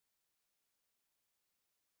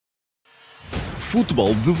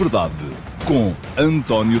Futebol de Verdade com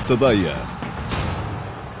António Tadeia.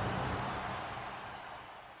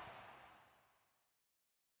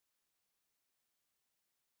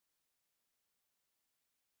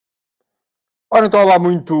 Ora, então, olá,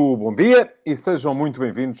 muito bom dia e sejam muito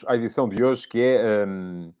bem-vindos à edição de hoje, que é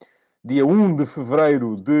dia 1 de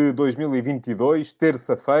fevereiro de 2022,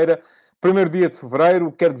 terça-feira. Primeiro dia de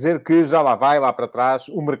fevereiro, quer dizer que já lá vai, lá para trás,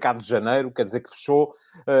 o mercado de janeiro, quer dizer que fechou.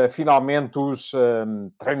 Finalmente os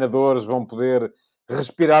treinadores vão poder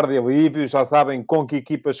respirar de alívio, já sabem com que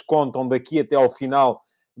equipas contam daqui até ao final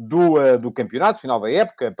do campeonato, final da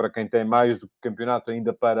época, para quem tem mais do que campeonato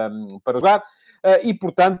ainda para jogar. E,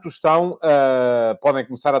 portanto, podem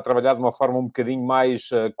começar a trabalhar de uma forma um bocadinho mais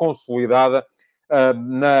consolidada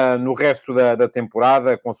no resto da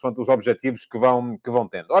temporada, consoante os objetivos que vão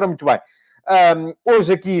tendo. Ora, muito bem.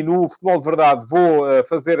 Hoje aqui no Futebol de Verdade vou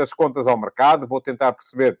fazer as contas ao mercado, vou tentar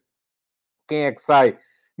perceber quem é que sai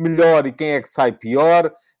melhor e quem é que sai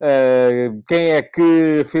pior, quem é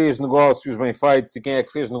que fez negócios bem feitos e quem é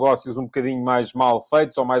que fez negócios um bocadinho mais mal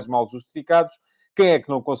feitos ou mais mal justificados, quem é que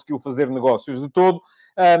não conseguiu fazer negócios de todo.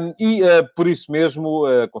 Por isso mesmo,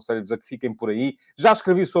 aconselho-vos a que fiquem por aí. Já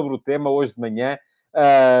escrevi sobre o tema hoje de manhã,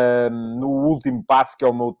 no último passo, que é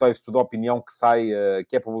o meu texto de opinião que sai,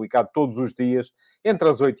 que é publicado todos os dias, entre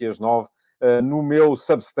as 8 e as 9, no meu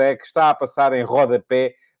Substack. Está a passar em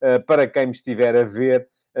rodapé para quem me estiver a ver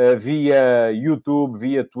via YouTube,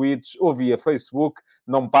 via Twitch ou via Facebook.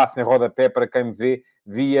 Não me passem rodapé para quem me vê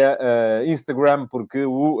via Instagram, porque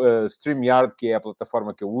o StreamYard, que é a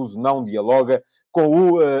plataforma que eu uso, não dialoga com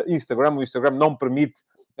o Instagram. O Instagram não permite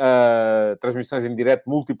transmissões em direto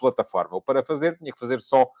multiplataforma. Ou para fazer, tinha que fazer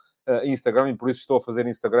só Instagram, e por isso estou a fazer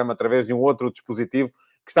Instagram através de um outro dispositivo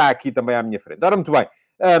que está aqui também à minha frente. Ora, muito bem.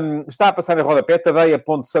 Está a passar em rodapé,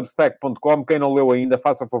 tadeia.substack.com. Quem não leu ainda,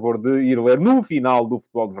 faça o favor de ir ler no final do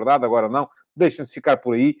Futebol de Verdade. Agora não, deixem-se ficar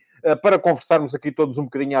por aí, para conversarmos aqui todos um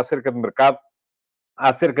bocadinho acerca de mercado,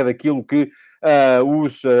 acerca daquilo que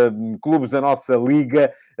os clubes da nossa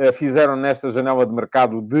liga fizeram nesta janela de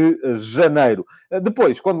mercado de janeiro.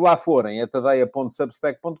 Depois, quando lá forem a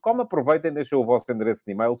tadeia.substack.com, aproveitem, deixem o vosso endereço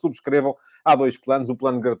de e-mail, subscrevam. Há 2 planos: o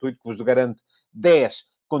plano gratuito, que vos garante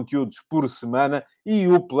 10 conteúdos por semana, e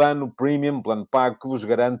o plano premium, plano pago, que vos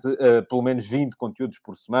garante pelo menos 20 conteúdos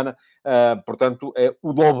por semana. Portanto, é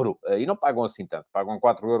o dobro. E não pagam assim tanto. Pagam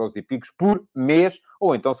 4 euros e picos por mês,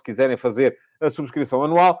 ou então, se quiserem fazer a subscrição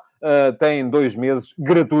anual, têm 2 meses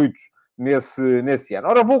gratuitos nesse ano.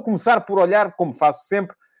 Ora, vou começar por olhar, como faço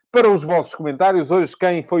sempre, para os vossos comentários. Hoje,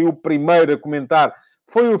 quem foi o primeiro a comentar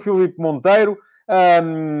foi o Filipe Monteiro,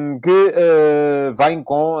 que vem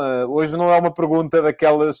com... hoje não é uma pergunta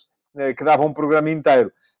daquelas que dava um programa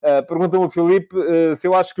inteiro. Pergunta-me o Filipe se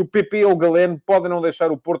eu acho que o PP ou o Galeno podem não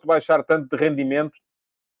deixar o Porto baixar tanto de rendimento,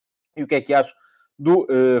 e o que é que acho do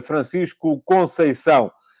Francisco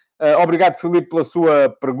Conceição. Obrigado, Filipe, pela sua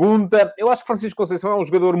pergunta. Eu acho que Francisco Conceição é um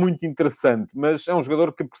jogador muito interessante, mas é um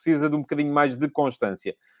jogador que precisa de um bocadinho mais de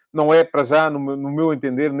constância. Não é, para já, no meu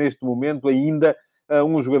entender, neste momento, ainda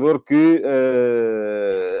um jogador que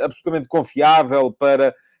absolutamente confiável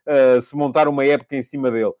para se montar uma época em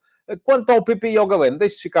cima dele. Quanto ao PP e ao Galeno,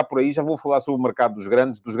 deixe-se ficar por aí. Já vou falar sobre o mercado dos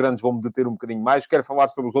grandes. Dos grandes vou-me deter um bocadinho mais. Quero falar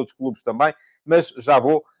sobre os outros clubes também, mas já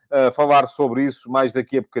vou falar sobre isso mais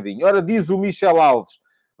daqui a bocadinho. Ora, diz o Michel Alves: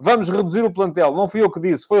 vamos reduzir o plantel. Não fui eu que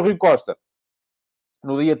disse, foi o Rui Costa.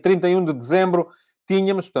 No dia 31 de dezembro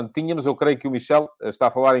tínhamos, eu creio que o Michel está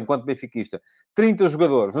a falar enquanto benfiquista, 30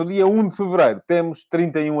 jogadores. No dia 1 de fevereiro temos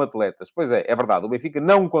 31 atletas. Pois é verdade. O Benfica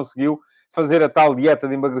não conseguiu fazer a tal dieta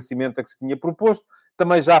de emagrecimento a que se tinha proposto.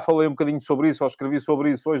 Também já falei um bocadinho sobre isso, ou escrevi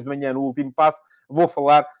sobre isso hoje de manhã no último passo. Vou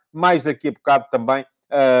falar mais daqui a bocado também,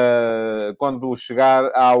 quando chegar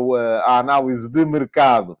à análise de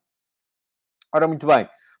mercado. Ora, muito bem.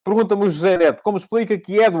 Pergunta-me o José Neto: como explica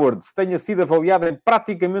que Edwards tenha sido avaliado em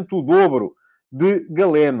praticamente o dobro de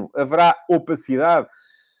Galeno? Haverá opacidade?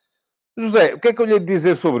 José, o que é que eu lhe hei de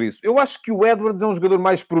dizer sobre isso? Eu acho que o Edwards é um jogador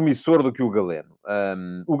mais promissor do que o Galeno.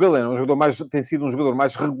 O Galeno tem sido um jogador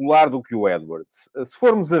mais regular do que o Edwards. Se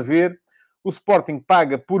formos a ver, o Sporting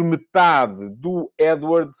paga por metade do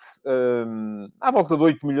Edwards, à volta de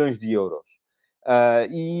 8 milhões de euros.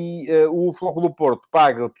 O Flóculo do Porto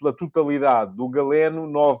paga pela totalidade do Galeno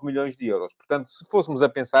 9 milhões de euros. Portanto, se fôssemos a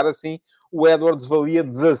pensar assim, o Edwards valia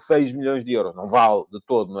 16 milhões de euros. Não vale de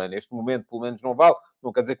todo, não é? Neste momento, pelo menos, não vale.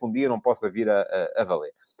 Não quer dizer que um dia não possa vir a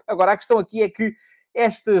valer. Agora, a questão aqui é que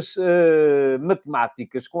estas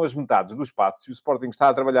matemáticas com as metades do espaço, e o Sporting está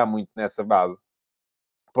a trabalhar muito nessa base,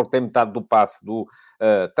 porque tem metade do passe do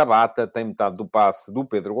Tabata, tem metade do passe do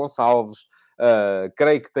Pedro Gonçalves,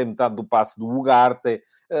 creio que tem metade do passe do Ugarte.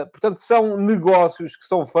 Portanto, são negócios que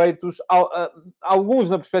são feitos, alguns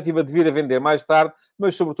na perspectiva de vir a vender mais tarde,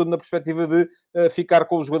 mas sobretudo na perspectiva de ficar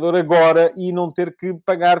com o jogador agora e não ter que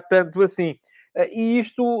pagar tanto assim. E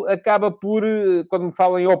isto acaba por, quando me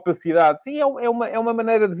falam em opacidade, sim, é uma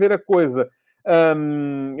maneira de ver a coisa.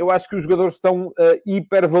 Eu acho que os jogadores estão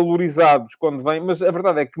hipervalorizados quando vêm, mas a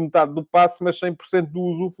verdade é que metade do passe, mas 100% do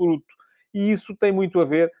usufruto. E isso tem muito a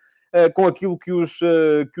ver com aquilo que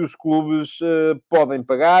os clubes podem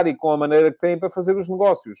pagar e com a maneira que têm para fazer os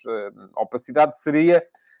negócios. A opacidade seria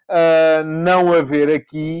não haver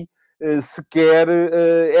aqui sequer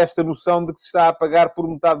esta noção de que se está a pagar por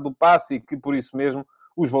metade do passe e que, por isso mesmo,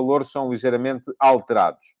 os valores são ligeiramente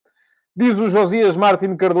alterados. Diz o Josias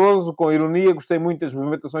Martins Cardoso, com ironia, gostei muito das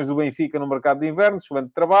movimentações do Benfica no mercado de inverno,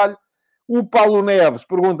 excelente trabalho. O Paulo Neves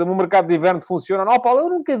pergunta-me, o mercado de inverno funciona? Não, Paulo, eu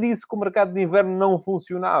nunca disse que o mercado de inverno não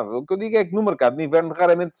funcionava. O que eu digo é que no mercado de inverno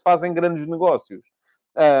raramente se fazem grandes negócios.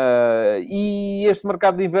 E este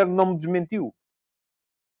mercado de inverno não me desmentiu.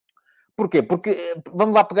 Porquê? Porque,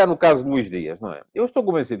 vamos lá pegar no caso de Luís Dias, não é? Eu estou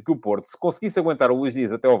convencido que o Porto, se conseguisse aguentar o Luís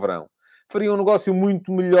Dias até ao verão, faria um negócio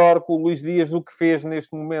muito melhor com o Luís Dias do que fez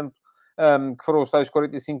neste momento, que foram os tais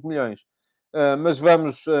 45 milhões. Mas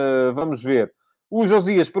vamos ver. O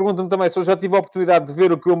Josias pergunta-me também se eu já tive a oportunidade de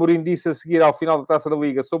ver o que o Amorim disse a seguir ao final da Taça da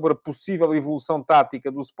Liga sobre a possível evolução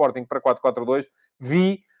tática do Sporting para 4-4-2.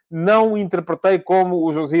 Vi, não interpretei como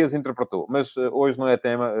o Josias interpretou. Mas hoje não é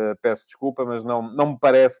tema, peço desculpa, mas não me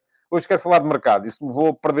parece. Hoje quero falar de mercado. E se me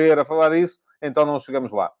vou perder a falar disso, então não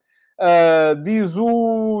chegamos lá. Diz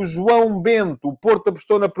o João Bento, o Porto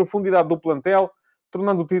apostou na profundidade do plantel,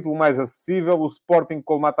 tornando o título mais acessível. O Sporting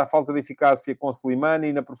colmata a falta de eficácia com Slimani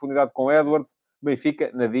e na profundidade com Edwards. Benfica,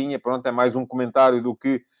 nadinha. Pronto, é mais um comentário do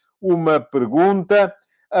que uma pergunta.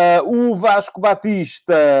 O Vasco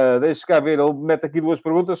Batista, deixa cá ver, ele mete aqui duas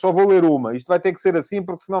perguntas, só vou ler uma. Isto vai ter que ser assim,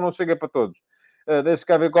 porque senão não chega para todos. Deixa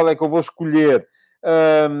cá ver qual é que eu vou escolher.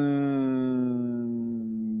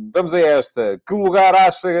 Vamos a esta. Que lugar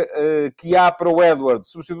acha que há para o Edwards?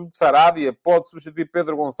 Substituto de Sarabia? Pode substituir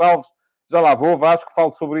Pedro Gonçalves? Já lá vou, Vasco.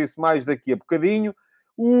 Falo sobre isso mais daqui a bocadinho.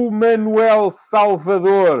 O Manuel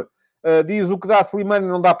Salvador diz o que dá a Slimani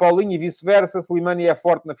não dá a Paulinho e vice-versa. Slimani é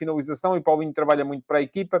forte na finalização e Paulinho trabalha muito para a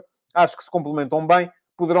equipa. Acho que se complementam bem.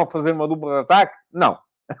 Poderão fazer uma dupla de ataque? Não.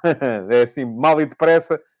 É assim, mal e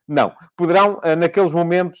depressa. Não. Poderão, naqueles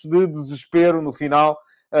momentos de desespero no final,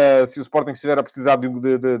 se o Sporting estiver a precisar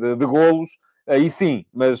de golos, aí sim.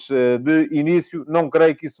 Mas de início, não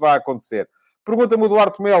creio que isso vá acontecer. Pergunta-me o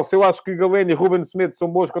Duarte Melo se eu acho que Galeno e Ruben Semedo são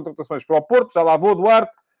boas contratações para o Porto. Já lá vou,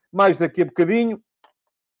 Duarte. Mais daqui a bocadinho.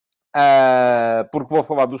 Porque vou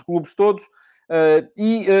falar dos clubes todos.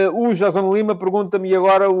 O Jason Lima pergunta-me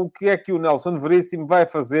agora o que é que o Nelson Veríssimo vai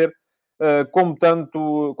fazer com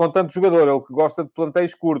tanto jogador. Ele que gosta de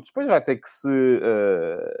plantéis curtos. Depois vai ter que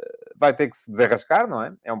se desenrascar, não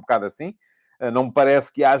é? É um bocado assim. Não me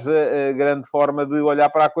parece que haja grande forma de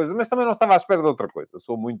olhar para a coisa, mas também não estava à espera de outra coisa.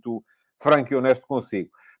 Sou muito franco e honesto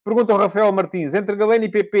consigo. Pergunta o Rafael Martins. Entre Galeno e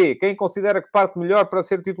PP, quem considera que parte melhor para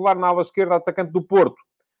ser titular na ala esquerda atacante do Porto?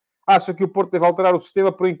 Acha que o Porto deve alterar o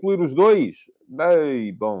sistema para incluir os dois?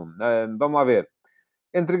 Bem, bom, vamos lá ver.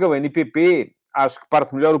 Entre Galeno e PP, acho que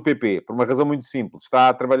parte melhor o PP, por uma razão muito simples. Está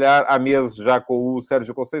a trabalhar há meses já com o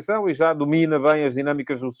Sérgio Conceição e já domina bem as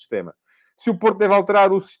dinâmicas do sistema. Se o Porto deve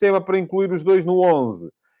alterar o sistema para incluir os dois no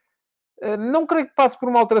 11, não creio que passe por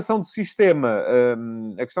uma alteração de sistema.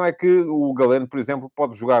 A questão é que o Galeno, por exemplo,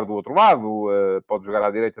 pode jogar do outro lado, pode jogar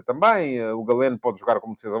à direita também. O Galeno pode jogar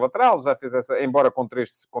como defesa lateral, já fez essa, embora com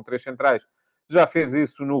três centrais, já fez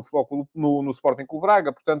isso no Sporting Clube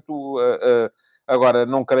Braga. Portanto, agora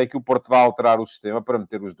não creio que o Porto vá alterar o sistema para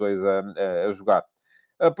meter os dois a jogar.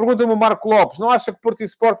 Pergunta-me o Marco Lopes, não acha que Porto e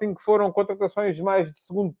Sporting foram contratações mais de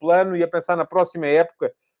segundo plano e a pensar na próxima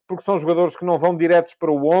época, porque são jogadores que não vão diretos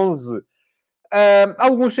para o 11?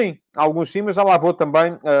 Alguns sim, mas já lá vou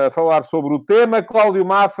também falar sobre o tema. Cláudio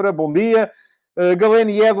Mafra, bom dia.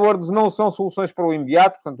 Galeno e Edwards não são soluções para o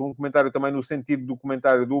imediato, portanto um comentário também no sentido do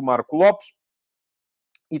comentário do Marco Lopes.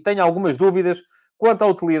 E tenho algumas dúvidas quanto à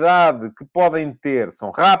utilidade que podem ter.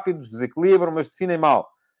 São rápidos, desequilibram, mas definem mal.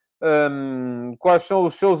 Quais são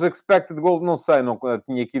os seus expected goals? Não sei, não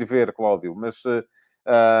tinha que ir ver, Cláudio, mas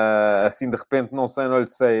assim de repente não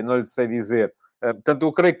lhe sei dizer. Portanto,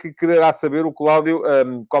 eu creio que quererá saber o Cláudio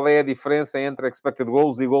qual é a diferença entre expected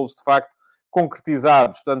goals e goals de facto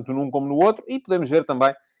concretizados, tanto num como no outro, e podemos ver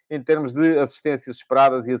também em termos de assistências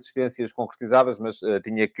esperadas e assistências concretizadas, mas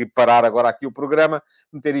tinha que parar agora aqui o programa,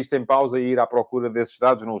 meter isto em pausa e ir à procura desses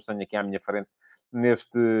dados, não os tenho aqui à minha frente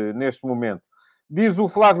neste momento. Diz o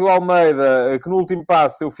Flávio Almeida que no último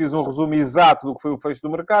passo eu fiz um resumo exato do que foi o fecho do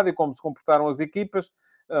mercado e como se comportaram as equipas.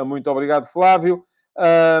 Muito obrigado, Flávio.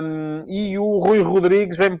 E o Rui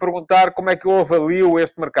Rodrigues vem-me perguntar como é que eu avalio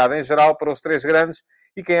este mercado em geral para os três grandes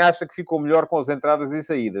e quem acha que ficou melhor com as entradas e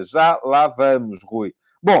saídas. Já lá vamos, Rui.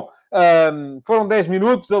 Bom, foram 10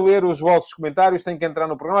 minutos a ler os vossos comentários, tenho que entrar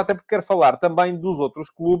no programa, até porque quero falar também dos outros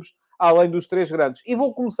clubes, além dos três grandes. E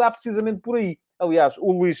vou começar precisamente por aí. Aliás,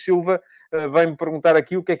 o Luís Silva vem-me perguntar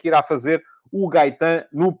aqui o que é que irá fazer o Gaetan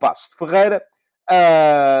no Paços de Ferreira.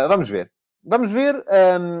 Vamos ver. Vamos ver.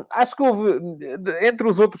 Acho que houve, entre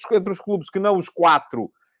os clubes que não os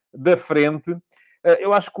quatro da frente,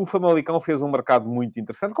 eu acho que o Famalicão fez um mercado muito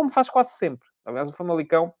interessante, como faz quase sempre. Aliás, o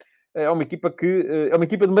Famalicão é uma equipa é uma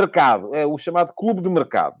equipa de mercado, é o chamado clube de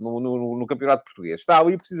mercado no Campeonato Português. Está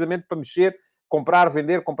ali precisamente para mexer, comprar,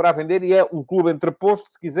 vender, e é um clube entreposto,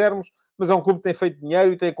 se quisermos, mas é um clube que tem feito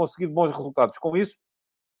dinheiro e tem conseguido bons resultados com isso.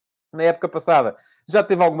 Na época passada já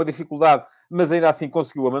teve alguma dificuldade, mas ainda assim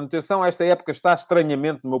conseguiu a manutenção. Esta época está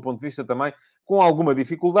estranhamente, do meu ponto de vista também, com alguma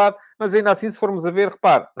dificuldade, mas ainda assim, se formos a ver,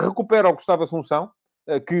 repare, recupera o Gustavo Assunção,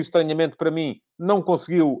 que estranhamente para mim não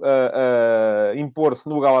conseguiu impor-se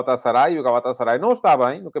no Galatasaray. O Galatasaray não está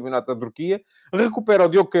bem no Campeonato da Turquia. Recupera o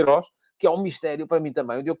Diogo Queiroz, que é um mistério para mim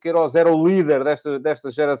também. O Diogo Queiroz era o líder desta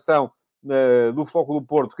geração do Futebol Clube do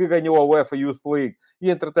Porto, que ganhou a UEFA Youth League e,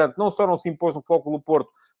 entretanto, não só não se impôs no Futebol Clube do Porto,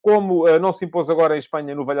 como não se impôs agora em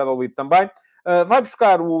Espanha no Valladolid também. Vai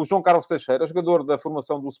buscar o João Carlos Teixeira, jogador da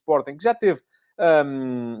formação do Sporting, que já teve,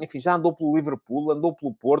 enfim, já andou pelo Liverpool, andou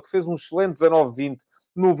pelo Porto, fez um excelente 19-20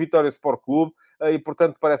 no Vitória Sport Clube, e,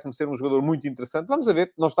 portanto, parece-me ser um jogador muito interessante. Vamos a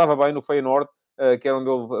ver, não estava bem no Feyenoord, que era onde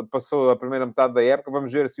ele passou a primeira metade da época.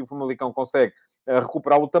 Vamos ver se o Famalicão consegue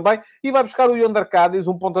recuperá-lo também. E vai buscar o Yonder Cádiz,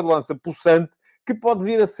 um ponta de lança possante, que pode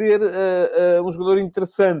vir a ser um jogador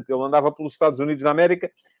interessante. Ele andava pelos Estados Unidos da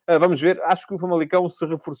América. Vamos ver. Acho que o Famalicão se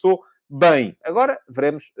reforçou bem. Agora,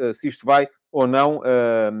 veremos se isto vai ou não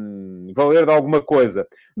valer de alguma coisa.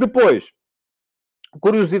 Depois,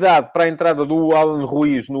 curiosidade para a entrada do Alan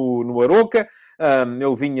Ruiz no Aroca.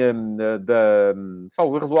 Ele vinha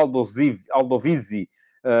salvo erro, do Aldovizzi,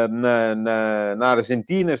 na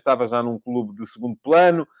Argentina. Estava já num clube de segundo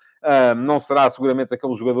plano. Não será seguramente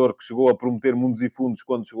aquele jogador que chegou a prometer mundos e fundos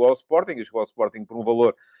quando chegou ao Sporting, e chegou ao Sporting por um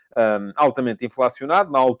valor altamente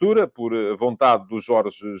inflacionado, na altura, por vontade do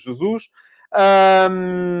Jorge Jesus.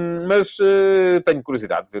 Mas tenho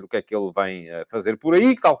curiosidade de ver o que é que ele vem fazer por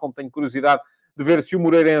aí, tal como tenho curiosidade de ver se o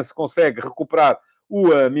Moreirense consegue recuperar o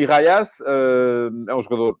Mirallas. É um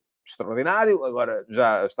jogador extraordinário, agora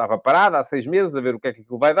já estava parado há 6 meses, a ver o que é que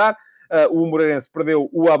aquilo vai dar. O Moreirense perdeu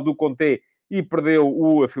o Abdou Conté e perdeu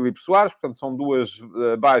o Filipe Soares, portanto são duas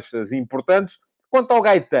baixas importantes. Quanto ao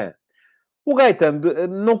Gaetan, o Gaetan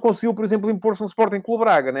não conseguiu, por exemplo, impor-se no Sporting Clube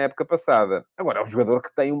Braga na época passada. Agora, é um jogador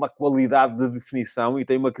que tem uma qualidade de definição e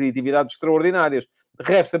tem uma criatividade extraordinárias.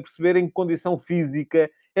 Resta perceber em que condição física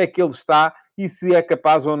é que ele está e se é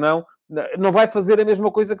capaz ou não. Não vai fazer a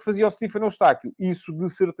mesma coisa que fazia o Stefano Eustáquio. Isso de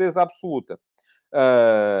certeza absoluta.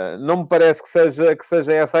 Não me parece que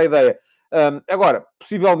seja essa a ideia. Agora,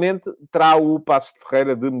 possivelmente terá o Paços de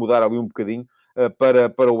Ferreira de mudar ali um bocadinho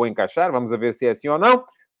para o encaixar. Vamos a ver se é assim ou não.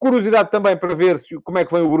 Curiosidade também para ver como é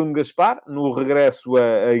que vem o Bruno Gaspar no regresso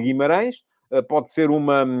a Guimarães. Pode ser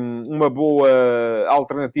uma boa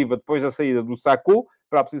alternativa depois da saída do Sacco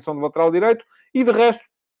para a posição de lateral direito. E de resto,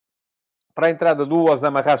 para a entrada do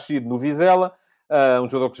Osama Rashid no Vizela, um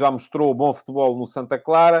jogador que já mostrou bom futebol no Santa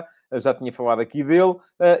Clara, já tinha falado aqui dele,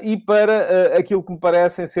 e para aquilo que me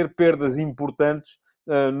parecem ser perdas importantes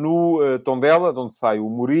no Tondela, de onde sai o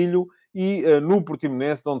Murilho, e no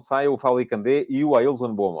Portimonense, de onde sai o Falicandé e o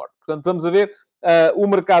Ailton Boa Morte. Portanto, vamos a ver o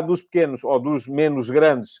mercado dos pequenos, ou dos menos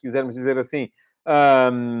grandes, se quisermos dizer assim,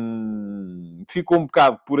 ficou um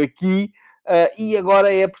bocado por aqui, e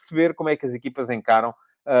agora é perceber como é que as equipas encaram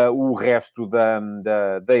o resto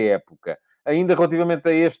da época. Ainda relativamente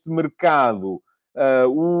a este mercado,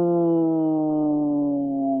 o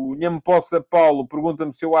Nhampossa Paulo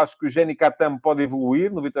pergunta-me se eu acho que o Jenny Catam pode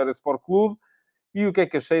evoluir no Vitória Sport Clube e o que é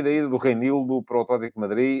que achei da ida do Reinildo para o Atlético de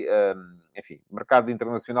Madrid. Enfim, o mercado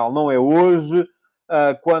internacional não é hoje.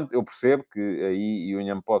 Quando eu percebo que aí, e o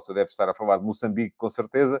Nhampossa deve estar a falar de Moçambique, com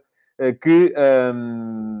certeza, que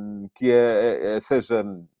seja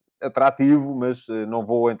atrativo, mas não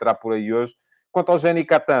vou entrar por aí hoje. Quanto ao Jenny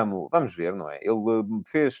Catamo, vamos ver, não é? Ele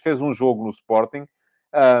fez um jogo no Sporting.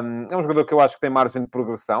 É um jogador que eu acho que tem margem de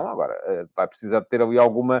progressão. Agora, vai precisar de ter ali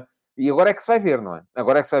alguma... E agora é que se vai ver, não é?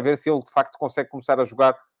 Agora é que se vai ver se ele, de facto, consegue começar a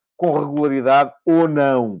jogar com regularidade ou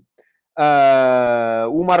não.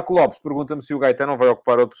 O Marco Lopes pergunta-me se o Gaetano vai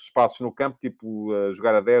ocupar outros espaços no campo, tipo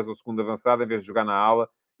jogar a 10 ou segundo avançado, em vez de jogar na ala.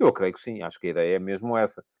 Eu creio que sim, acho que a ideia é mesmo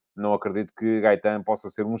essa. Não acredito que Gaetano possa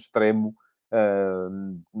ser um extremo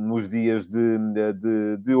nos dias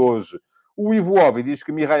de hoje. O Ivo Ovi diz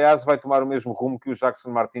que Miraias vai tomar o mesmo rumo que o Jackson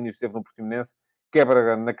Martínez teve no Portimonense, quebra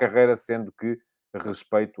grande na carreira, sendo que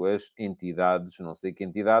respeito as entidades, não sei que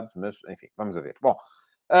entidades, mas enfim, vamos a ver. Bom,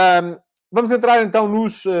 um, vamos entrar então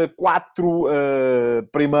nos quatro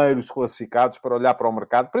primeiros classificados para olhar para o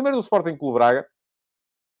mercado. Primeiro do Sporting Clube Braga,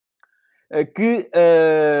 que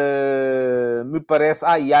me parece...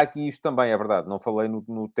 e há aqui isto também, é verdade, não falei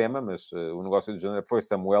no tema, mas o negócio de janeiro foi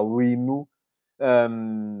Samuel Lino,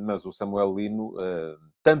 mas o Samuel Lino,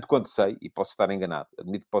 tanto quanto sei, e posso estar enganado,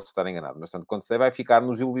 admito que posso estar enganado, mas tanto quanto sei, vai ficar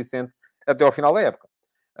no Gil Vicente até ao final da época.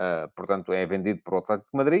 Portanto, é vendido para o Atlético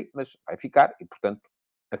de Madrid, mas vai ficar, e portanto,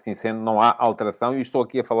 assim sendo, não há alteração, e estou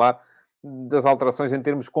aqui a falar das alterações em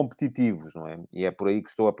termos competitivos, não é? E é por aí que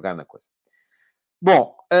estou a pegar na coisa.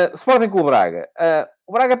 Bom, Sporting Clube Braga.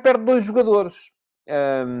 O Braga perde dois jogadores.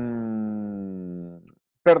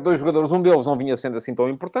 Perde dois jogadores. Um deles não vinha sendo assim tão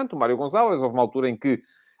importante, o Mário Gonçalves. Houve uma altura em que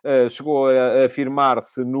chegou a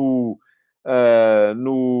afirmar-se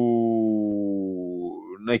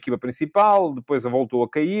na equipa principal. Depois voltou a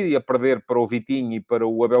cair e a perder para o Vitinho e para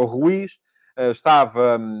o Abel Ruiz.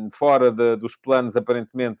 Estava fora dos planos,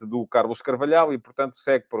 aparentemente, do Carlos Carvalhal e, portanto,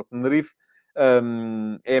 segue para o Tenerife.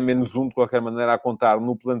 É menos um, de qualquer maneira, a contar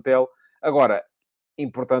no plantel. Agora,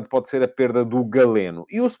 importante pode ser a perda do Galeno.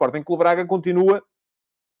 E o Sporting Clube Braga continua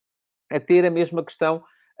a ter a mesma questão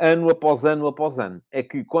ano após ano após ano. É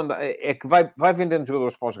que, vai vendendo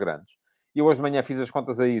jogadores para os grandes. E eu hoje de manhã fiz as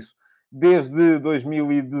contas a isso. Desde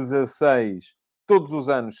 2016, todos os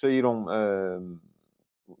anos saiu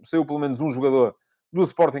pelo menos um jogador do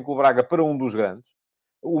Sporting Clube Braga para um dos grandes.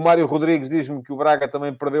 O Mário Rodrigues diz-me que o Braga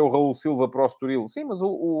também perdeu o Raul Silva para o Estoril. Sim, mas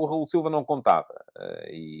o Raul Silva não contava.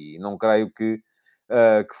 E não creio que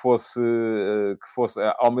fosse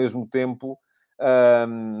ao mesmo tempo...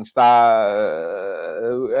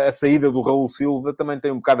 a saída do Raul Silva também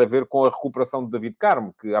tem um bocado a ver com a recuperação de David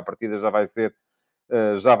Carmo, que à partida já vai ser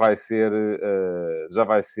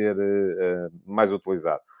mais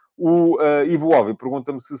utilizado. O Ivo Ovi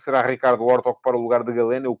pergunta-me se será Ricardo Horta ocupar o lugar de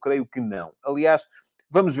Galeno. Eu creio que não. Aliás,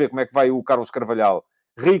 vamos ver como é que vai o Carlos Carvalhal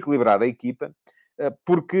reequilibrar a equipa,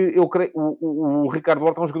 porque eu creio o Ricardo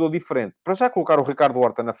Horta é um jogador diferente. Para já colocar o Ricardo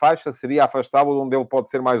Horta na faixa seria afastá-lo de onde ele pode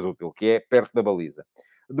ser mais útil, que é perto da baliza.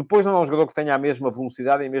 Depois não é um jogador que tenha a mesma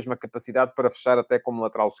velocidade e a mesma capacidade para fechar até como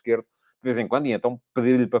lateral esquerdo de vez em quando, e então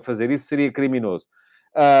pedir-lhe para fazer isso seria criminoso.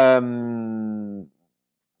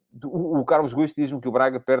 O Carlos Guiço diz-me que o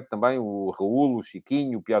Braga perde também o Raul, o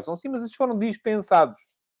Chiquinho, o Piazon. Sim, mas esses foram dispensados.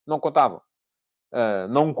 Não contavam.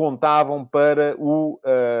 Não contavam para o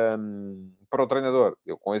treinador.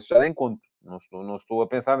 Eu com esses já nem conto. Não estou a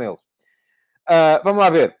pensar neles. Vamos lá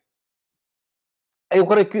ver. Eu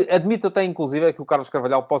creio que, admito até, inclusive, que o Carlos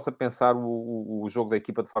Carvalhal possa pensar o jogo da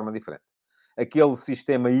equipa de forma diferente. Aquele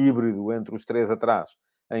sistema híbrido entre os três atrás,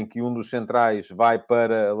 em que um dos centrais vai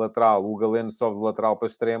para lateral, o Galeno sobe do lateral para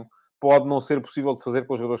extremo, pode não ser possível de fazer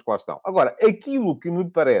com os jogadores que lá estão. Agora, aquilo que me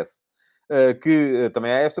parece que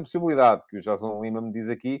também há esta possibilidade, que o Jason Lima me diz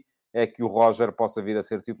aqui, é que o Roger possa vir a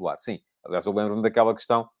ser titular. Sim, aliás, eu lembro-me daquela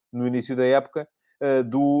questão no início da época,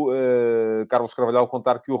 do Carlos Carvalhal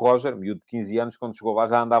contar que o Roger, miúdo de 15 anos, quando chegou lá,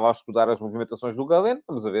 já andava a estudar as movimentações do Galeno.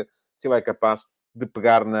 Vamos a ver se ele é capaz de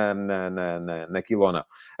pegar naquilo ou não.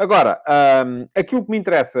 Agora, aquilo que me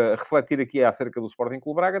interessa refletir aqui acerca do Sporting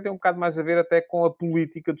Clube Braga tem um bocado mais a ver até com a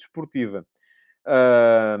política desportiva.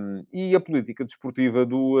 E a política desportiva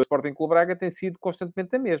do Sporting Clube Braga tem sido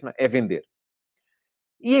constantemente a mesma, é vender.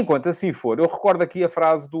 E enquanto assim for, eu recordo aqui a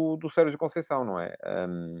frase do Sérgio Conceição, não é?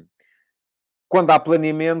 Quando há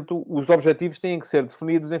planeamento, os objetivos têm que ser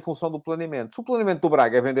definidos em função do planeamento. Se o planeamento do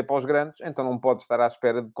Braga é vender para os grandes, então não pode estar à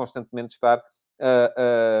espera de constantemente estar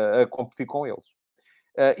a competir com eles.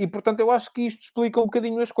 E, portanto, eu acho que isto explica um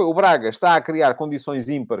bocadinho as coisas. O Braga está a criar condições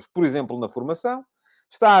ímpares, por exemplo, na formação,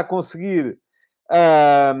 está a conseguir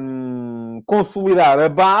consolidar a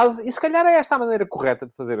base, e se calhar é esta a maneira correta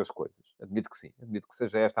de fazer as coisas. Admito que sim, admito que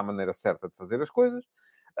seja esta a maneira certa de fazer as coisas.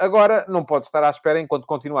 Agora, não pode estar à espera, enquanto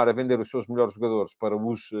continuar a vender os seus melhores jogadores para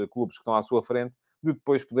os clubes que estão à sua frente, de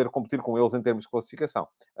depois poder competir com eles em termos de classificação.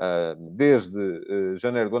 Desde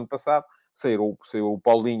janeiro do ano passado, saiu o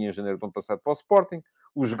Paulinho em janeiro do ano passado para o Sporting,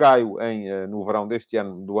 o Gaio no verão deste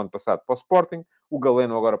ano, do ano passado, para o Sporting, o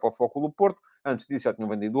Galeno agora para o Foco do Porto. Antes disso já tinham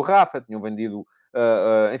vendido o Rafa, tinham vendido...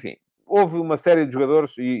 enfim, houve uma série de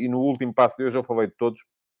jogadores, e no último passo de hoje eu falei de todos,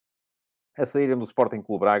 a saírem do Sporting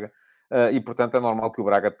Clube Braga, e, portanto, é normal que o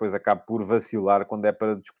Braga depois acabe por vacilar quando é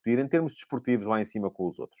para discutir em termos desportivos lá em cima com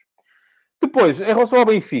os outros. Depois, em relação ao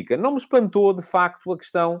Benfica, não me espantou, de facto, a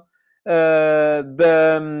questão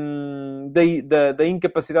da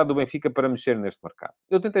incapacidade do Benfica para mexer neste mercado.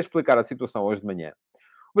 Eu tentei explicar a situação hoje de manhã.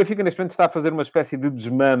 O Benfica, neste momento, está a fazer uma espécie de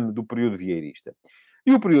desmame do período vieirista.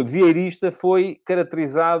 E o período vieirista foi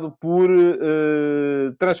caracterizado por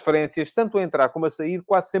transferências, tanto a entrar como a sair,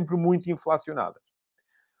 quase sempre muito inflacionadas.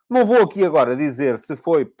 Não vou aqui agora dizer se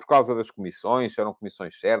foi por causa das comissões, se eram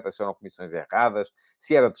comissões certas, se eram comissões erradas,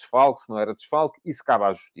 se era desfalque, se não era desfalque, isso cabe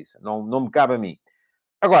à justiça, não me cabe a mim.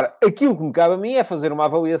 Agora, aquilo que me cabe a mim é fazer uma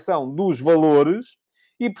avaliação dos valores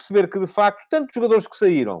e perceber que, de facto, tanto os jogadores que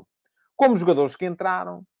saíram, como os jogadores que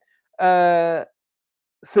entraram,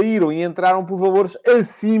 saíram e entraram por valores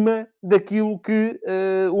acima daquilo que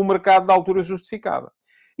o mercado da altura justificava.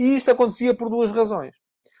 E isto acontecia por duas razões.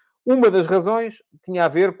 Uma das razões tinha a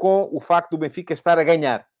ver com o facto do Benfica estar a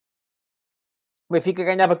ganhar. O Benfica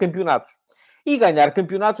ganhava campeonatos. E ganhar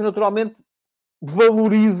campeonatos, naturalmente,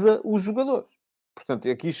 valoriza os jogadores. Portanto,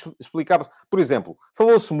 aqui explicava-se... Por exemplo,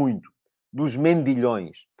 falou-se muito dos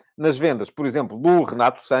mendilhões nas vendas, por exemplo, do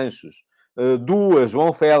Renato Sanches, do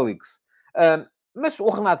João Félix. Mas o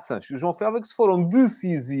Renato Sanches e o João Félix foram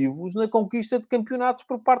decisivos na conquista de campeonatos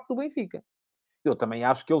por parte do Benfica. Eu também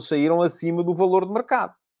acho que eles saíram acima do valor de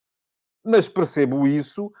mercado. Mas percebo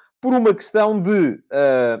isso por uma questão de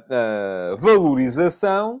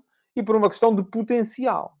valorização e por uma questão de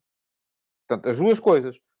potencial. Portanto, as duas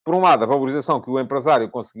coisas. Por um lado, a valorização que o empresário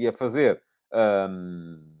conseguia fazer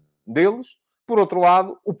deles. Por outro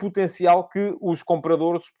lado, o potencial que os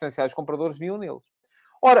compradores, os potenciais compradores, viam neles.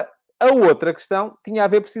 Ora, a outra questão tinha a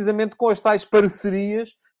ver precisamente com as tais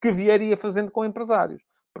parcerias que Vieira ia fazendo com empresários.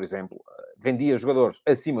 Por exemplo, vendia jogadores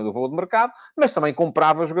acima do valor de mercado, mas também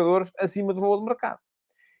comprava jogadores acima do valor de mercado.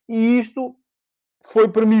 E isto foi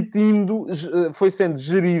permitindo, foi sendo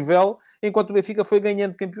gerível, enquanto o Benfica foi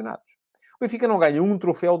ganhando campeonatos. O Benfica não ganha um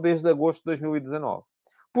troféu desde agosto de 2019.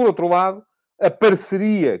 Por outro lado, a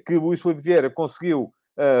parceria que o Luís Filipe Vieira conseguiu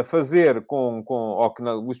fazer ou que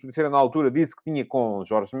o Luís Filipe Vieira na altura disse que tinha com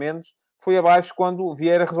Jorge Mendes, foi abaixo quando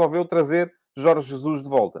Vieira resolveu trazer Jorge Jesus de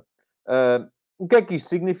volta. O que é que isto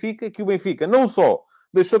significa? Que o Benfica não só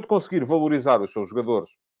deixou de conseguir valorizar os seus jogadores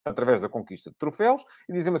através da conquista de troféus,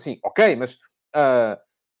 e dizem-me assim, ok, mas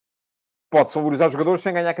pode-se valorizar os jogadores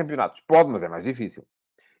sem ganhar campeonatos. Pode, mas é mais difícil.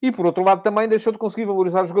 E, por outro lado, também deixou de conseguir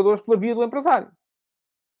valorizar os jogadores pela via do empresário.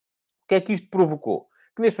 O que é que isto provocou?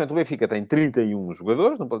 Que neste momento o Benfica tem 31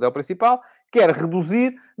 jogadores no plantel principal, quer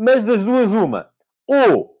reduzir, mas das duas uma.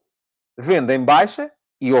 Ou vende em baixa,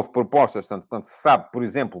 e houve propostas, tanto quanto se sabe, por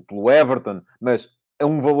exemplo, pelo Everton, mas a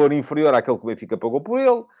um valor inferior àquele que o Benfica pagou por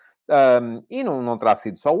ele, e não terá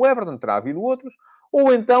sido só o Everton, terá havido outros,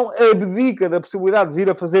 ou então abdica da possibilidade de vir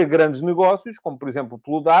a fazer grandes negócios, como por exemplo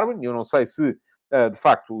pelo Darwin. Eu não sei se de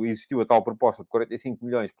facto existiu a tal proposta de 45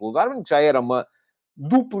 milhões pelo Darwin, que já era uma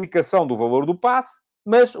duplicação do valor do passe,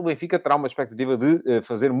 mas o Benfica terá uma expectativa de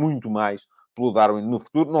fazer muito mais pelo Darwin no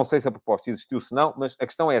futuro. Não sei se a proposta existiu, se não, mas a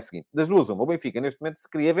questão é a seguinte. Das duas, uma, o Benfica, neste momento, se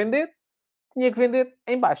queria vender, tinha que vender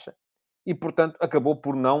em baixa. E, portanto, acabou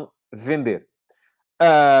por não vender.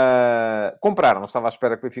 Compraram. Não estava à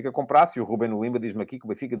espera que o Benfica comprasse. E o Ruben Lima diz-me aqui que o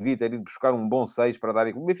Benfica devia ter ido buscar um bom 6 para dar...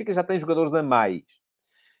 O Benfica já tem jogadores a mais.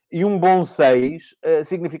 E um bom 6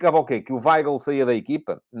 significava o quê? Que o Weigl saía da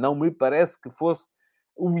equipa? Não me parece que fosse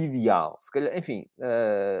o ideal. Se calhar, enfim,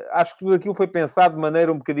 acho que tudo aquilo foi pensado de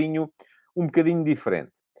maneira um bocadinho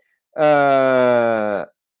diferente.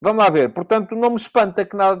 Vamos lá ver. Portanto, não me espanta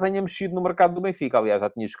que nada tenha mexido no mercado do Benfica. Aliás, já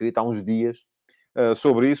tinha escrito há uns dias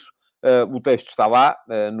sobre isso. O texto está lá,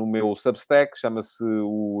 no meu Substack. Chama-se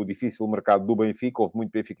O Difícil Mercado do Benfica. Houve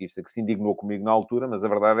muito benfiquista que se indignou comigo na altura, mas a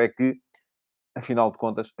verdade é que, afinal de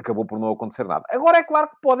contas, acabou por não acontecer nada. Agora, é claro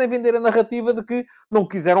que podem vender a narrativa de que não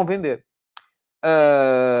quiseram vender.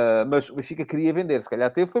 Mas o Benfica queria vender. Se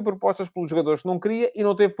calhar foi propostas pelos jogadores que não queria e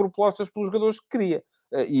não teve propostas pelos jogadores que queria.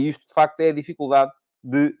 E isto, de facto, é a dificuldade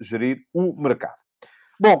de gerir o mercado.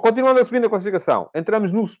 Bom, continuando a subir na classificação,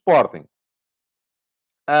 entramos no Sporting.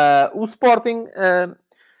 O Sporting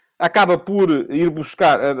acaba por ir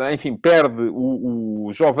buscar, enfim, perde o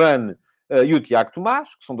Giovane e o Tiago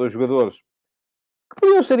Tomás, que são dois jogadores que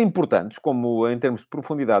podiam ser importantes, como em termos de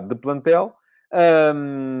profundidade de plantel,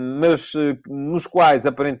 mas nos quais,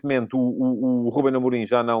 aparentemente, o Ruben Amorim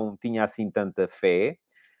já não tinha assim tanta fé.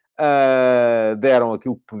 Deram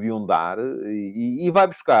aquilo que podiam dar e vai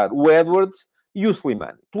buscar o Edwards e o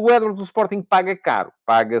Slimani. Pelo Edwards, o Sporting paga caro.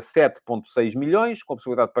 Paga 7,6 milhões, com a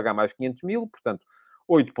possibilidade de pagar mais 500 mil, portanto,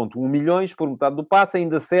 8,1 milhões por metade do passe.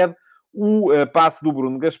 Ainda cede o passe do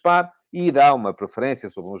Bruno Gaspar e dá uma preferência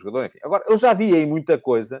sobre um jogador, enfim. Agora, eu já vi aí muita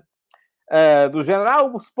coisa do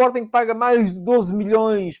género, o Sporting paga mais de 12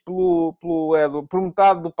 milhões pelo Edwards, por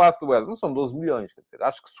metade do passe do Edwards. Não são 12 milhões, quer dizer,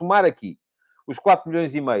 acho que somar aqui os 4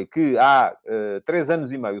 milhões e meio que há 3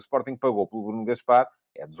 anos e meio o Sporting pagou pelo Bruno Gaspar,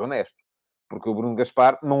 é desonesto. Porque o Bruno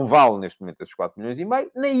Gaspar não vale, neste momento, esses 4 milhões e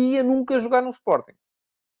meio, nem ia nunca jogar no Sporting.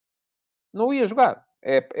 Não ia jogar.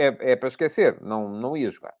 É para esquecer. Não ia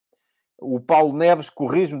jogar. O Paulo Neves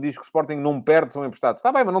corrige-me, diz que o Sporting não perde, são emprestados.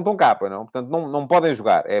 Está bem, mas não estão cá, pois não? Portanto, não podem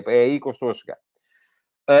jogar. É aí que eu estou a chegar.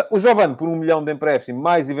 O Giovane, por 1 milhão de empréstimo,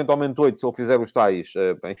 mais eventualmente 8, se ele fizer os tais,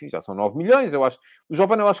 enfim, já são 9 milhões, eu acho. O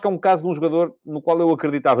Giovane, eu acho que é um caso de um jogador no qual eu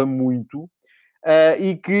acreditava muito,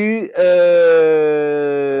 e que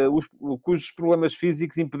cujos problemas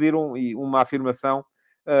físicos impediram uma afirmação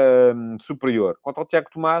superior. Quanto ao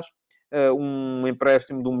Tiago Tomás, um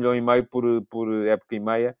empréstimo de 1 milhão e meio por época e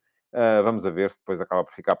meia. Vamos a ver se depois acaba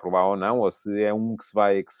por ficar por lá ou não, ou se é um que se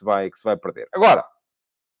vai perder. Agora,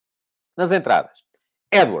 nas entradas,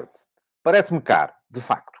 Edwards. Parece-me caro, de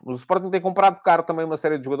facto. Mas o Sporting tem comprado caro também uma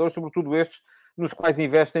série de jogadores, sobretudo estes, nos quais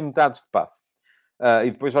investem metades de passe.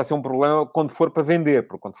 E depois vai ser um problema quando for para vender,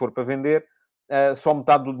 porque quando for para vender, só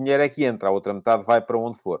metade do dinheiro é que entra, a outra metade vai para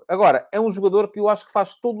onde for. Agora, é um jogador que eu acho que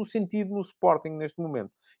faz todo o sentido no Sporting neste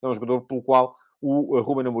momento. É um jogador pelo qual o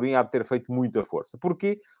Ruben Amorim há de ter feito muita força.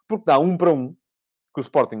 Porquê? Porque dá 1 para 1, que o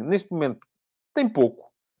Sporting neste momento tem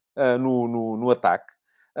pouco no ataque.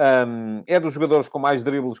 É dos jogadores com mais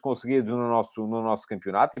dribles conseguidos no nosso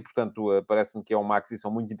campeonato e, portanto, parece-me que é uma aquisição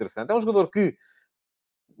muito interessante. É um jogador que,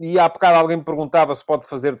 e há bocado alguém me perguntava se pode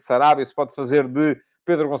fazer de Sarabia, se pode fazer de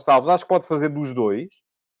Pedro Gonçalves. Acho que pode fazer dos dois.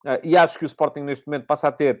 E acho que o Sporting, neste momento, passa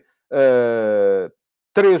a ter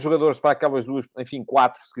 3 jogadores para aquelas duas, enfim,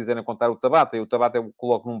 4, se quiserem contar o Tabata. E o Tabata eu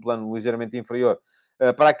coloco num plano ligeiramente inferior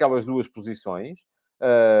para aquelas duas posições.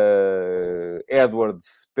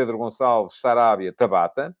 Edwards, Pedro Gonçalves, Sarabia,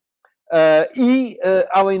 Tabata.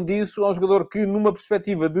 Além disso, é um jogador que, numa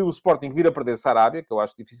perspectiva de o Sporting vir a perder Sarabia, que eu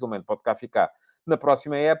acho que dificilmente pode cá ficar na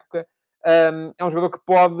próxima época, é um jogador que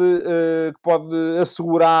pode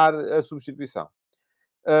assegurar a substituição.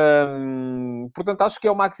 Portanto, acho que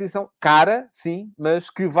é uma aquisição cara, sim, mas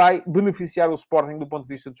que vai beneficiar o Sporting do ponto de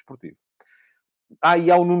vista desportivo.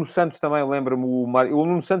 E há o Nuno Santos também, lembra-me o Mário. O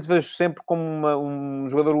Nuno Santos vejo sempre como um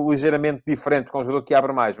jogador ligeiramente diferente, com um jogador que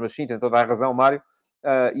abre mais, mas sim, tem toda a razão, Mário.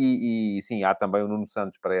 Sim, há também o Nuno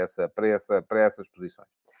Santos para essas posições.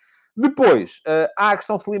 Depois, há a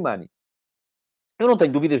questão Slimani. Eu não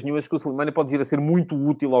tenho dúvidas nenhumas que o Slimani pode vir a ser muito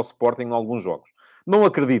útil ao Sporting em alguns jogos. Não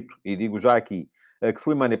acredito, e digo já aqui, que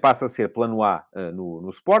Slimani passa a ser plano A no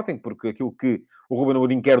Sporting, porque aquilo que o Ruben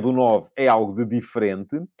Amorim quer do 9 é algo de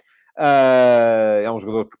diferente. É um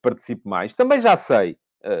jogador que participe mais. Também já sei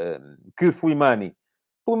que Slimani,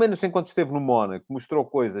 pelo menos enquanto esteve no Mónaco, mostrou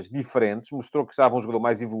coisas diferentes, mostrou que estava um jogador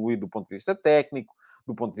mais evoluído do ponto de vista técnico,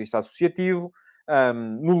 do ponto de vista associativo.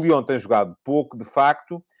 No Lyon tem jogado pouco, de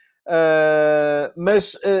facto.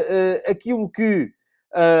 Mas aquilo que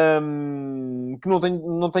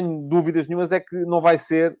não tenho dúvidas nenhumas é que não vai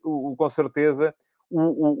ser, com certeza,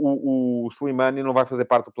 o Slimani não vai fazer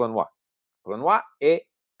parte do plano A. O plano A é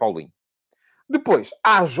Paulinho. Depois,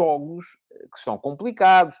 há jogos que são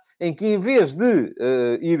complicados, em que em vez de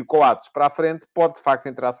ir Coates para a frente, pode de facto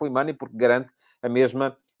entrar Slimani, porque garante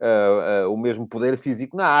o mesmo poder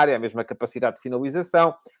físico na área, a mesma capacidade de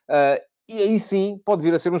finalização. E aí sim, pode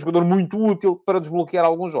vir a ser um jogador muito útil para desbloquear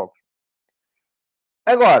alguns jogos.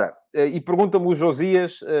 Agora, e pergunta-me o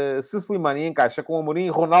Josias se Slimani encaixa com o Amorim,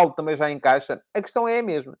 Ronaldo também já encaixa. A questão é a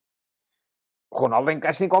mesma. Ronaldo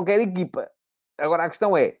encaixa em qualquer equipa. Agora, a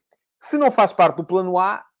questão é, se não faz parte do plano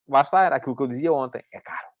A, lá está, era aquilo que eu dizia ontem, é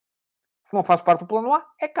caro. Se não faz parte do plano A,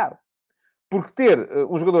 é caro. Porque ter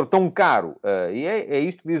um jogador tão caro, e é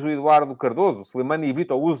isto que diz o Eduardo Cardoso, Slimani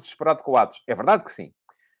evita o uso desesperado de Coates. É verdade que sim.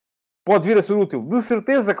 Pode vir a ser útil. De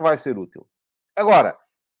certeza que vai ser útil. Agora,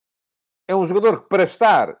 é um jogador que, para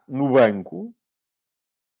estar no banco,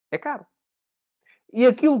 é caro. E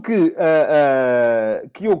aquilo que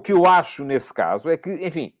eu acho nesse caso é que,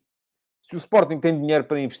 enfim, se o Sporting tem dinheiro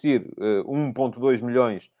para investir 1,2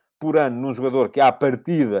 milhões por ano num jogador que, à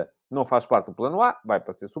partida, não faz parte do plano A, vai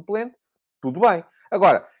para ser suplente, tudo bem.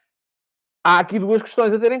 Agora, há aqui duas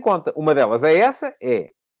questões a ter em conta. Uma delas é essa,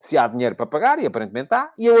 se há dinheiro para pagar, e aparentemente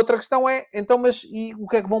há. E a outra questão é, então, mas e o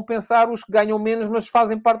que é que vão pensar os que ganham menos, mas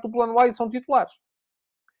fazem parte do plano A e são titulares?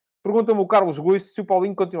 Pergunta-me o Carlos Guiço se o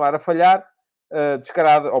Paulinho continuar a falhar,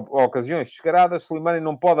 ocasiões descaradas, Slimani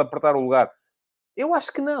não pode apertar o lugar. Eu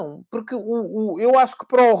acho que não, porque eu acho que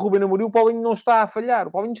para o Ruben Amorim o Paulinho não está a falhar.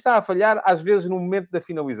 O Paulinho está a falhar, às vezes, no momento da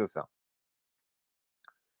finalização.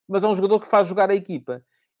 mas é um jogador que faz jogar a equipa.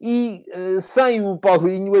 E sem o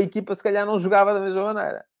Paulinho, a equipa se calhar não jogava da mesma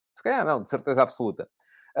maneira. Se calhar não, de certeza absoluta.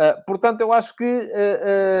 Portanto, eu acho que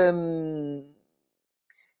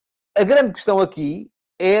a grande questão aqui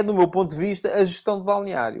é, do meu ponto de vista, a gestão de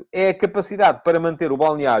balneário. É a capacidade para manter o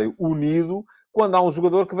balneário unido quando há um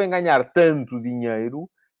jogador que vem ganhar tanto dinheiro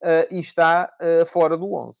e está fora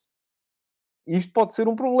do 11. Isto pode ser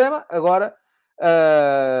um problema. Agora,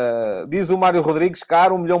 diz o Mário Rodrigues,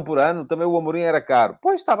 caro, 1 milhão por ano. Também o Amorim era caro.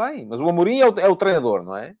 Pois, está bem. Mas o Amorim é o treinador,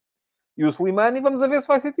 não é? E o Slimani, vamos a ver se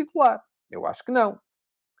vai ser titular. Eu acho que não.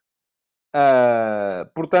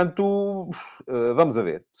 Portanto, vamos a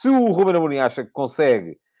ver. Se o Ruben Amorim acha que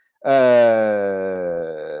consegue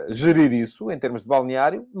gerir isso em termos de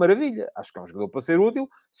balneário, maravilha. Acho que é um jogador para ser útil.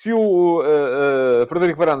 Se o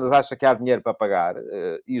Frederico Varandas acha que há dinheiro para pagar,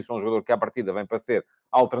 e isso é um jogador que à partida vem para ser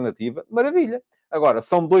alternativa, maravilha. Agora,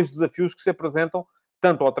 são dois desafios que se apresentam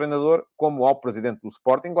tanto ao treinador como ao presidente do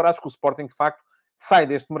Sporting. Agora, acho que o Sporting, de facto, sai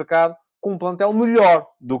deste mercado com um plantel melhor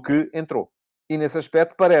do que entrou. E nesse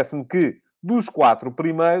aspecto, parece-me que, dos 4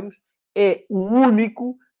 primeiros, é o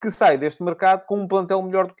único que sai deste mercado com um plantel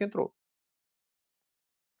melhor do que entrou.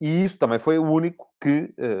 E isso também foi o único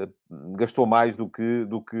que gastou mais do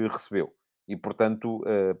que recebeu. E, portanto,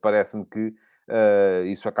 parece-me que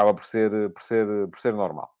isso acaba por ser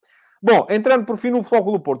normal. Bom, entrando por fim no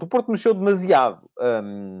Futebol do Porto. O Porto mexeu demasiado.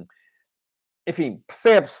 Enfim,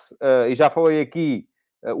 percebe-se, e já falei aqui,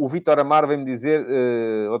 o Vítor Amar vem-me dizer,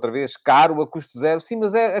 outra vez, caro, a custo zero. Sim,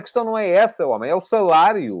 mas a questão não é essa, homem, é o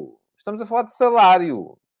salário. Estamos a falar de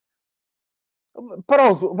salário.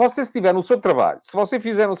 Você, se estiver no seu trabalho, se você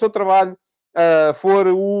fizer no seu trabalho, for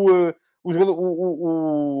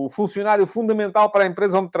o funcionário fundamental para a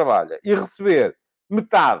empresa onde trabalha e receber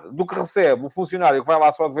metade do que recebe o funcionário que vai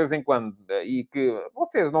lá só de vez em quando e que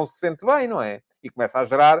você não se sente bem, não é? E começa a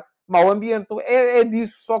gerar mau ambiente. É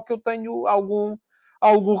disso só que eu tenho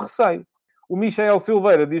algum receio. O Michael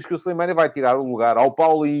Silveira diz que o Slimani vai tirar o lugar ao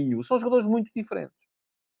Paulinho. São jogadores muito diferentes.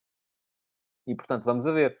 E, portanto, vamos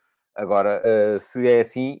a ver. Agora, se é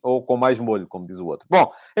assim ou com mais molho, como diz o outro. Bom,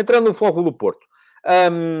 entrando no Futebol do Porto.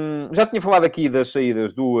 Já tinha falado aqui das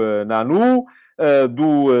saídas do Nanu,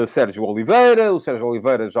 do Sérgio Oliveira. O Sérgio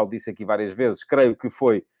Oliveira, já o disse aqui várias vezes, creio que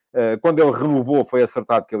foi, quando ele renovou, foi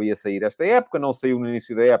acertado que ele ia sair esta época. Não saiu no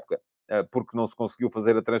início da época, porque não se conseguiu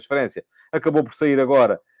fazer a transferência. Acabou por sair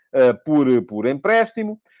agora por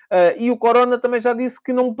empréstimo. E o Corona também já disse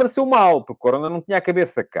que não me pareceu mal, porque o Corona não tinha a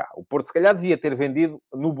cabeça cá. O Porto, se calhar, devia ter vendido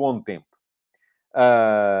no bom tempo.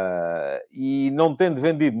 E não tendo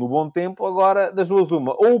vendido no bom tempo, agora, das duas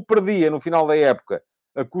uma. Ou o perdia no final da época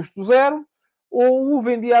a custo zero, ou o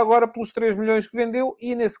vendia agora pelos 3 milhões que vendeu,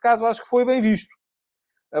 e nesse caso acho que foi bem visto.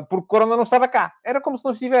 Porque o Corona não estava cá. Era como se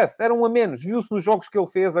não estivesse. Era um a menos. Viu-se nos jogos que ele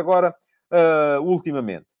fez agora,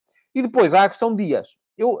 ultimamente. E depois há a questão Dias.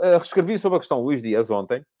 Eu reescrevi sobre a questão Luís Dias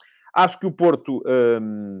ontem. Acho que o Porto,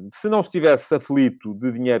 se não estivesse aflito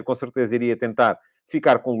de dinheiro, com certeza iria tentar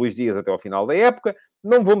ficar com o Luís Dias até ao final da época.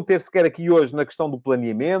 Não vou meter sequer aqui hoje na questão do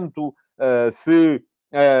planeamento, se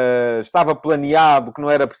estava planeado que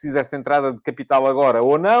não era preciso esta entrada de capital agora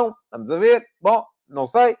ou não. Vamos a ver. Bom, não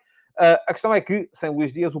sei. A questão é que, sem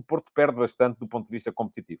Luís Dias, o Porto perde bastante do ponto de vista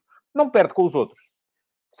competitivo. Não perde com os outros.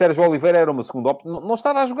 Sérgio Oliveira era uma segunda opção. Não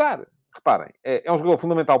estava a jogar. Reparem, é um jogador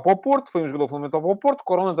fundamental para o Porto, foi um jogador fundamental para o Porto,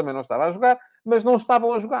 Corona também não estava a jogar, mas não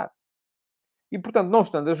estavam a jogar. E, portanto, não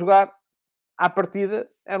estando a jogar, à partida,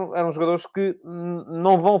 eram jogadores que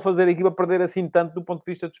não vão fazer a equipa perder assim tanto do ponto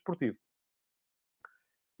de vista desportivo.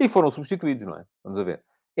 E foram substituídos, não é? Vamos a ver.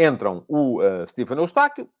 Entram o Stephen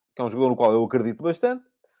Eustáquio, que é um jogador no qual eu acredito bastante,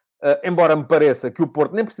 embora me pareça que o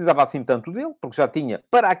Porto nem precisava assim tanto dele, porque já tinha,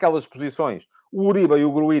 para aquelas posições, o Uribe e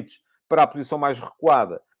o Gruitch para a posição mais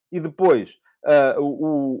recuada, e depois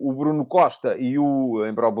o Bruno Costa e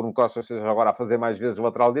embora o Bruno Costa esteja agora a fazer mais vezes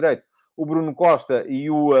lateral direito, o Bruno Costa e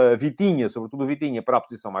o Vitinha, sobretudo o Vitinha, para a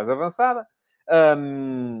posição mais avançada.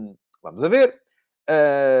 Vamos a ver.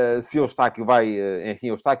 Se o Eustáquio vai... enfim,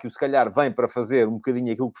 o Eustáquio se calhar vem para fazer um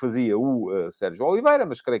bocadinho aquilo que fazia o Sérgio Oliveira,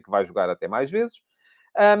 mas creio que vai jogar até mais vezes.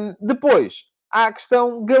 Depois, há a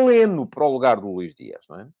questão Galeno para o lugar do Luís Dias,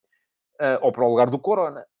 não é? Ou para o lugar do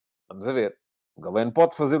Corona. Vamos a ver. O Galeno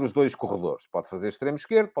pode fazer os dois corredores. Pode fazer extremo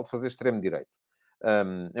esquerdo, pode fazer extremo direito.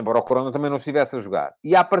 Embora o Corona também não estivesse a jogar.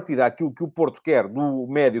 E à partida, aquilo que o Porto quer do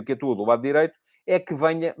médio que atua do lado direito é que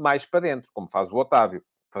venha mais para dentro, como faz o Otávio.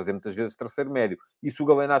 Fazer muitas vezes terceiro médio. Isso o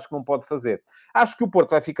Galeno acho que não pode fazer. Acho que o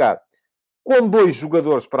Porto vai ficar com 2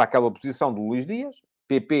 jogadores para aquela posição do Luís Dias,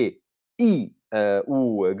 PP e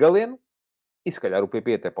o Galeno. E se calhar o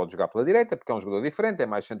PP até pode jogar pela direita, porque é um jogador diferente, é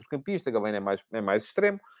mais centrocampista, Galeno é mais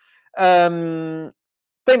extremo.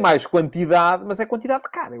 Tem mais quantidade, mas é quantidade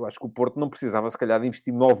de cara. Eu acho que o Porto não precisava, se calhar, de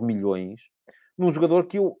investir 9 milhões num jogador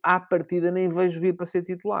que eu, à partida, nem vejo vir para ser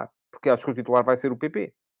titular. Porque acho que o titular vai ser o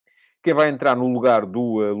PP. Quem vai entrar no lugar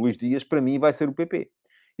do Luís Dias, para mim, vai ser o PP.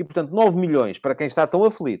 E, portanto, 9 milhões para quem está tão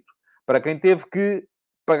aflito, para quem teve que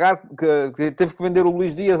pagar, que teve que vender o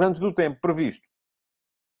Luís Dias antes do tempo previsto,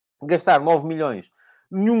 gastar 9 milhões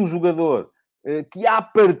nenhum jogador que à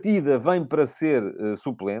partida vem para ser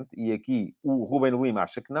suplente, e aqui o Ruben Lima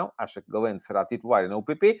acha que não, acha que Galeno será titular e não o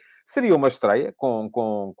PP, seria uma estreia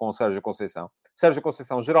com Sérgio Conceição. Sérgio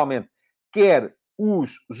Conceição geralmente quer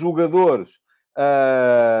os jogadores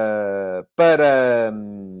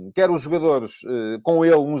quer os jogadores com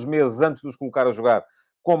ele uns meses antes de os colocar a jogar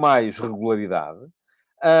com mais regularidade.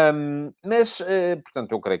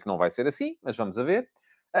 Portanto, eu creio que não vai ser assim, mas vamos a ver.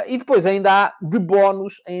 E depois ainda há de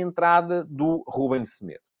bónus a entrada do Ruben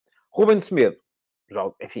Semedo. Ruben Semedo, já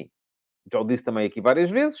o disse também aqui várias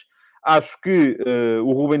vezes, acho que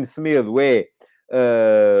o Ruben Semedo é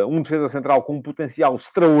um defesa central com um potencial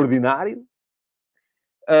extraordinário,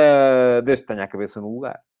 desde que tenha a cabeça no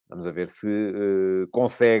lugar. Vamos a ver se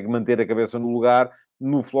consegue manter a cabeça no lugar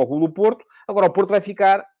no Futebol Clube do Porto. Agora, o Porto vai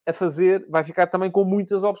ficar também com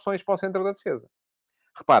muitas opções para o centro da defesa.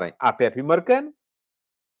 Reparem, há Pepe e Marcano,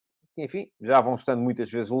 que, enfim, já vão estando muitas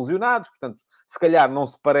vezes lesionados, portanto, se calhar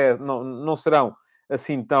não serão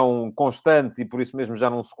assim tão constantes e por isso mesmo já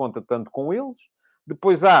não se conta tanto com eles.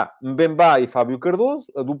 Depois há Mbemba e Fábio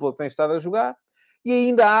Cardoso, a dupla que tem estado a jogar, e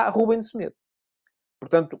ainda há Ruben Semedo.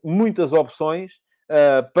 Portanto, muitas opções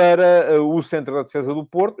para o centro da defesa do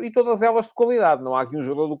Porto e todas elas de qualidade. Não há aqui um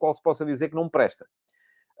jogador do qual se possa dizer que não presta.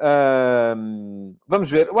 Vamos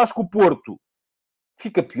ver. Eu acho que o Porto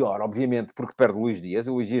fica pior, obviamente, porque perde o Luís Dias.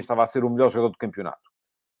 O Luís Dias estava a ser o melhor jogador do campeonato.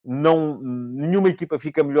 Nenhuma equipa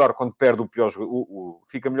fica melhor quando perde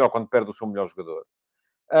fica melhor quando perde o seu melhor jogador.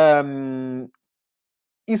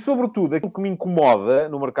 E, sobretudo, aquilo que me incomoda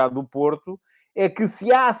no mercado do Porto é que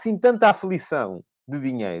se há, assim, tanta aflição de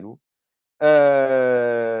dinheiro,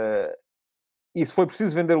 e se foi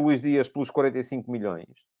preciso vender o Luís Dias pelos 45 milhões,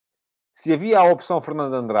 se havia a opção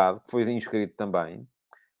Fernando Andrade, que foi inscrito também,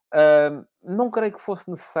 não creio que fosse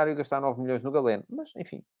necessário gastar 9 milhões no Galeno. Mas,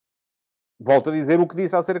 enfim, volto a dizer o que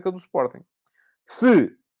disse acerca do Sporting.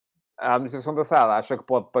 Se a administração da SAD acha que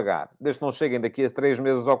pode pagar, desde que não cheguem daqui a 3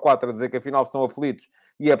 meses ou 4 a dizer que afinal estão aflitos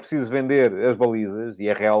e é preciso vender as balizas e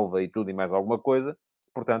a relva e tudo e mais alguma coisa,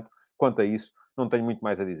 portanto, quanto a isso, não tenho muito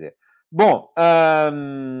mais a dizer. Bom,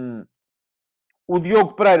 o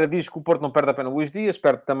Diogo Pereira diz que o Porto não perde apenas Luís Dias,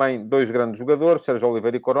 perde também 2 grandes jogadores, Sérgio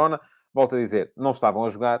Oliveira e Corona. Volto a dizer, não estavam a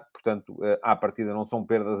jogar, portanto, à partida não são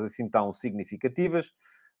perdas assim tão significativas.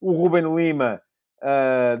 O Ruben Lima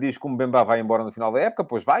diz que o Mbemba vai embora no final da época,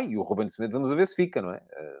 pois vai, e o Ruben Semedo vamos a ver se fica, não é?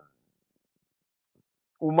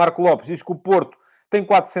 O Marco Lopes diz que o Porto tem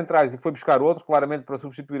 4 centrais e foi buscar outro, claramente para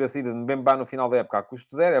substituir a saída de Mbemba no final da época a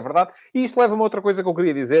custo zero, é verdade. E isto leva-me a outra coisa que eu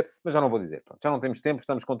queria dizer, mas já não vou dizer. Pronto, já não temos tempo,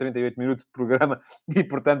 estamos com 38 minutos de programa e,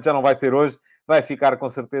 portanto, já não vai ser hoje. Vai ficar, com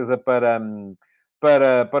certeza, para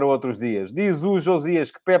outros dias. Diz o Josias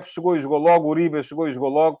que Pepe chegou e jogou logo, Uribe chegou e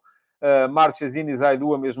jogou logo, Marchesini e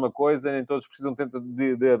Zaidu a mesma coisa, nem todos precisam de tempo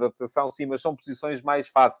de adaptação, sim, mas são posições mais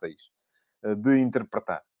fáceis de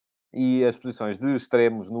interpretar. E as posições de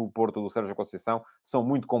extremos no Porto do Sérgio Conceição são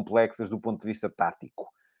muito complexas do ponto de vista tático.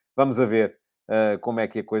 Vamos a ver como é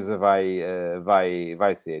que a coisa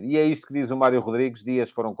vai ser. E é isto que diz o Mário Rodrigues. Dias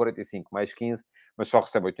foram 45 mais 15, mas só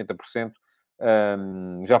recebe 80%.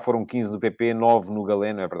 Já foram 15 no PP, 9 no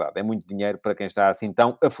Galeno, é verdade. É muito dinheiro para quem está assim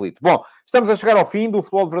tão aflito. Bom, estamos a chegar ao fim do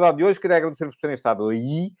Futebol de Verdade de hoje. Queria agradecer-vos por terem estado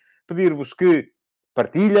aí. Pedir-vos que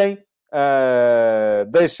partilhem,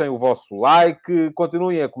 deixem o vosso like,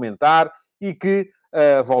 continuem a comentar e que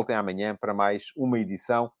voltem amanhã para mais uma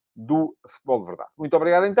edição do Futebol de Verdade. Muito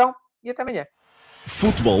obrigado então e até amanhã.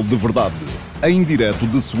 Futebol de Verdade, em direto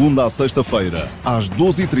de segunda a sexta-feira, às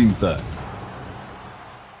 12h30.